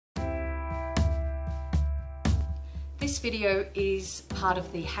This video is part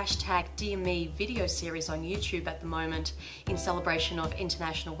of the hashtag Dear Me video series on YouTube at the moment in celebration of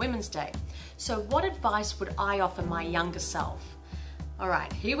International Women's Day. So what advice would I offer my younger self? All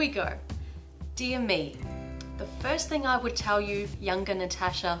right, here we go. Dear me, the first thing I would tell you, younger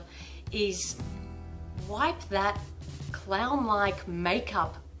Natasha, is wipe that clown-like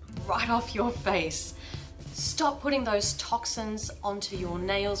makeup right off your face. Stop putting those toxins onto your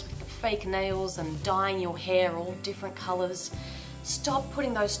nails with the fake nails and dyeing your hair all different colors. Stop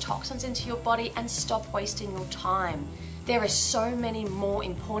putting those toxins into your body and stop wasting your time. There are so many more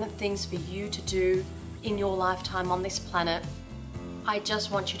important things for you to do in your lifetime on this planet. I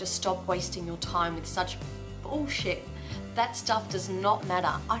just want you to stop wasting your time with such bullshit. That stuff does not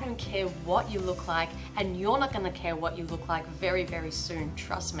matter. I don't care what you look like, and you're not going to care what you look like very, very soon,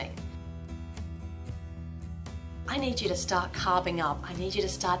 trust me. I need you to start carving up. I need you to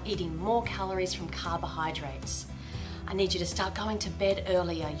start eating more calories from carbohydrates. I need you to start going to bed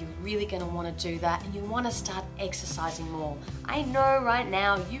earlier. You're really going to want to do that, and you want to start exercising more. I know right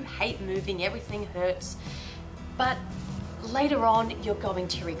now you hate moving, everything hurts, but later on you're going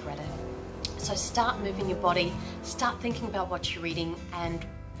to regret it. So start moving your body, start thinking about what you're eating and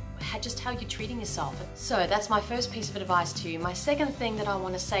just how you're treating yourself. So that's my first piece of advice to you. My second thing that I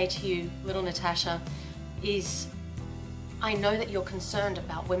want to say to you, little Natasha, is I know that you're concerned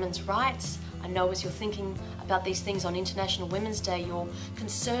about women's rights. I know as you're thinking about these things on International Women's Day, you're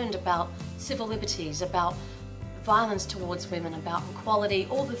concerned about civil liberties, about violence towards women, about equality,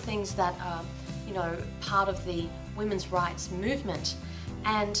 all the things that are, part of the women's rights movement.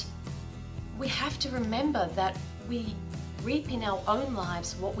 And we have to remember that we reap in our own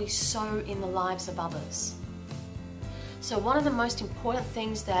lives what we sow in the lives of others. So one of the most important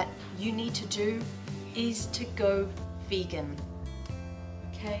things that you need to do is to go vegan.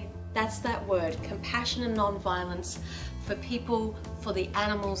 Okay, that's that word, compassion and non-violence for people, for the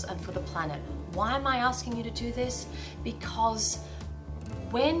animals and for the planet. Why am I asking you to do this? Because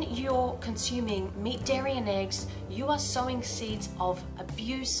when you're consuming meat, dairy and eggs, you are sowing seeds of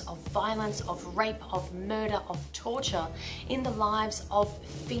abuse, of violence, of rape, of murder, of torture in the lives of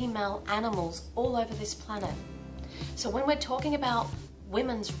female animals all over this planet. So when we're talking about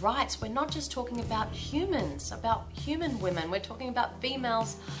women's rights, we're not just talking about humans, about human women. We're talking about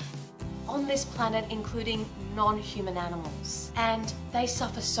females on this planet, including non-human animals. And they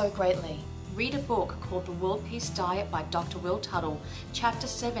suffer so greatly. Read a book called The World Peace Diet by Dr. Will Tuttle. Chapter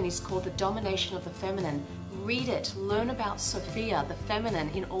 7 is called The Domination of the Feminine. Read it, learn about Sophia, the feminine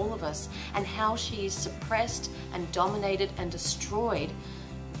in all of us, and how she is suppressed and dominated and destroyed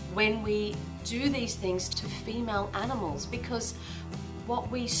when we do these things to female animals, because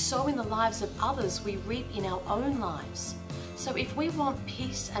what we sow in the lives of others, we reap in our own lives. So if we want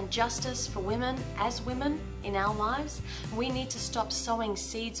peace and justice for women as women in our lives, we need to stop sowing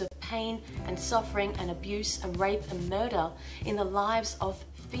seeds of pain and suffering and abuse and rape and murder in the lives of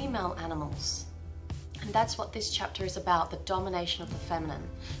female animals. And that's what this chapter is about, the domination of the feminine.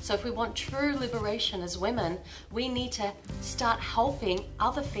 So if we want true liberation as women, we need to start helping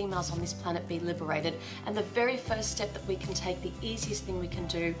other females on this planet be liberated. And the very first step that we can take, the easiest thing we can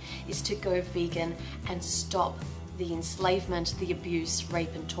do, is to go vegan and stop the enslavement, the abuse,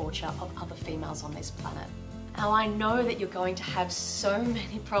 rape and torture of other females on this planet. Now I know that you're going to have so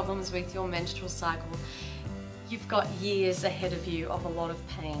many problems with your menstrual cycle. You've got years ahead of you of a lot of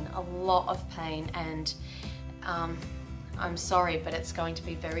pain, and I'm sorry, but it's going to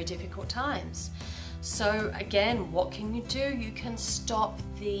be very difficult times. So again, what can you do? You can stop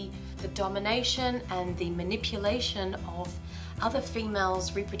the domination and the manipulation of other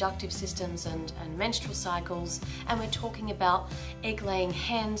females' reproductive systems and menstrual cycles, and we're talking about egg-laying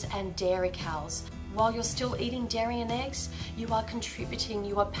hens and dairy cows. While you're still eating dairy and eggs, you are contributing,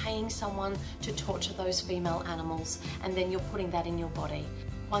 you are paying someone to torture those female animals, and then you're putting that in your body.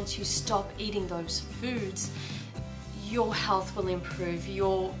 Once you stop eating those foods, your health will improve,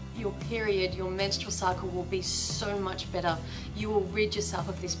 your period, your menstrual cycle will be so much better. You will rid yourself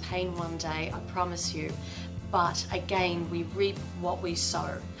of this pain one day, I promise you. But again, we reap what we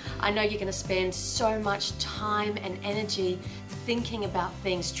sow. I know you're going to spend so much time and energy thinking about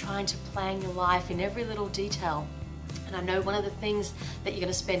things, trying to plan your life in every little detail. And I know one of the things that you're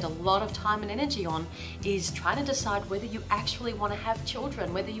going to spend a lot of time and energy on is trying to decide whether you actually want to have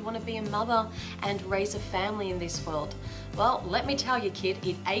children, whether you want to be a mother and raise a family in this world. Well, let me tell you, kid,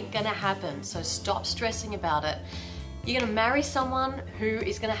 it ain't going to happen. So stop stressing about it. You're going to marry someone who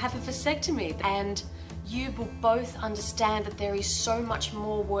is going to have a vasectomy, and you will both understand that there is so much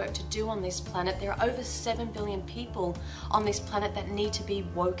more work to do on this planet. There are over 7 billion people on this planet that need to be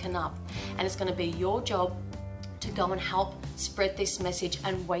woken up. And it's going to be your job to go and help spread this message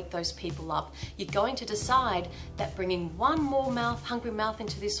and wake those people up. You're going to decide that bringing one more hungry mouth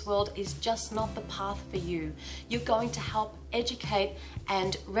into this world is just not the path for you. You're going to help educate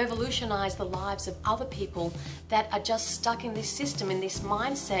and revolutionize the lives of other people that are just stuck in this system, in this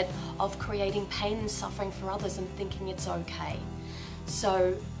mindset of creating pain and suffering for others and thinking it's okay.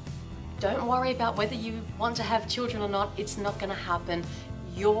 So don't worry about whether you want to have children or not. It's not going to happen.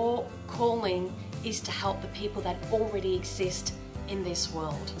 Your calling is to help the people that already exist in this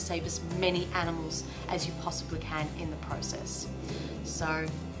world. Save as many animals as you possibly can in the process. So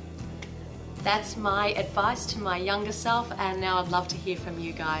that's my advice to my younger self, and now I'd love to hear from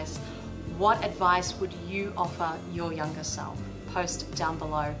you guys. What advice would you offer your younger self? Post down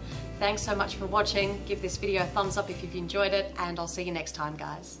below. Thanks so much for watching. Give this video a thumbs up if you've enjoyed it, and I'll see you next time,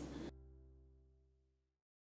 guys.